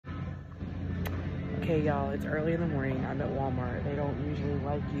Okay, y'all, it's early in the morning. I'm at Walmart. They don't usually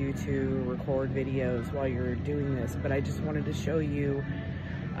like you to record videos while you're doing this, but I just wanted to show you,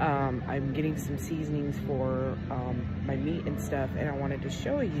 I'm getting some seasonings for my meat and stuff, and I wanted to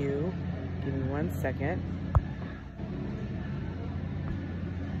show you, give me 1 second.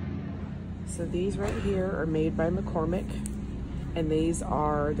 So these right here are made by McCormick, and these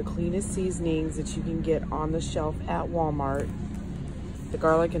are the cleanest seasonings that you can get on the shelf at Walmart. The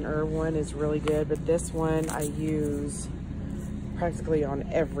garlic and herb one is really good, but this one I use practically on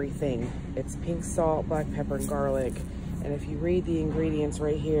everything. It's pink salt, black pepper, and garlic. And if you read the ingredients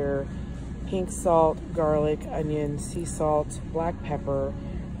right here, pink salt, garlic, onion, sea salt, black pepper,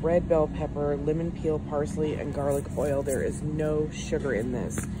 red bell pepper, lemon peel, parsley, and garlic oil. There is no sugar in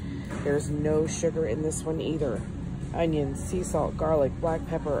this. There's no sugar in this one either. Onion, sea salt, garlic, black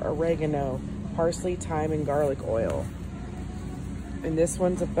pepper, oregano, parsley, thyme, and garlic oil. And this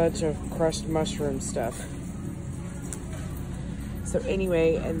one's a bunch of crushed mushroom stuff. So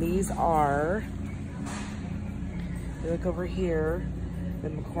anyway, and these are, you look over here, the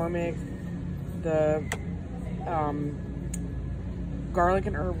McCormick, the garlic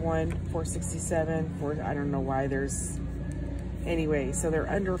and herb one, $4.67. I don't know why there's, anyway, so they're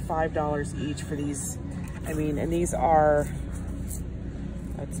under $5 each for these. I mean, and these are,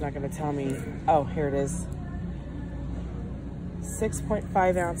 it's not gonna tell me, oh, here it is.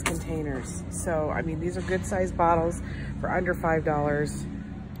 6.5 ounce containers. So, I mean, these are good sized bottles for under $5,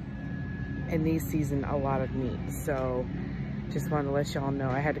 and these season a lot of meat. So just wanted to let y'all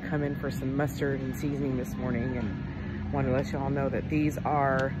know. I had to come in for some mustard and seasoning this morning, and wanted to let y'all know that these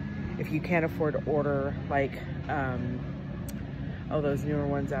are, if you can't afford to order like, oh, those newer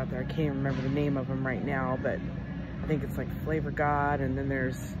ones out there, I can't remember the name of them right now, but I think it's like Flavor God, and then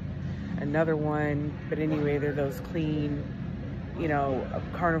there's another one, but anyway, they're those clean, you know,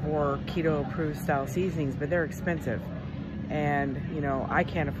 carnivore keto approved style seasonings, but they're expensive, and you know, I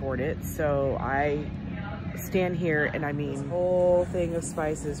can't afford it. So I stand here, and I mean, whole thing of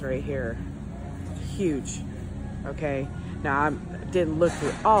spices right here, huge. Okay, now I didn't look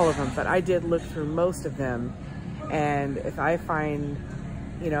through all of them, but I did look through most of them, and if I find,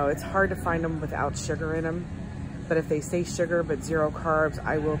 you know, it's hard to find them without sugar in them, but if they say sugar but 0 carbs,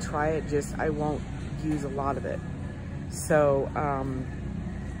 I will try it. Just I won't use a lot of it. So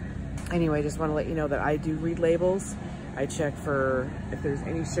anyway, just want to let you know that I do read labels. I check for if there's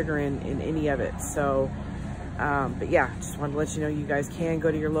any sugar in any of it. So, but yeah, just want to let you know you guys can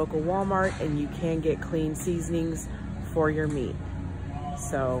go to your local Walmart and you can get clean seasonings for your meat.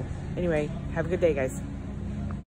 So anyway, have a good day, guys.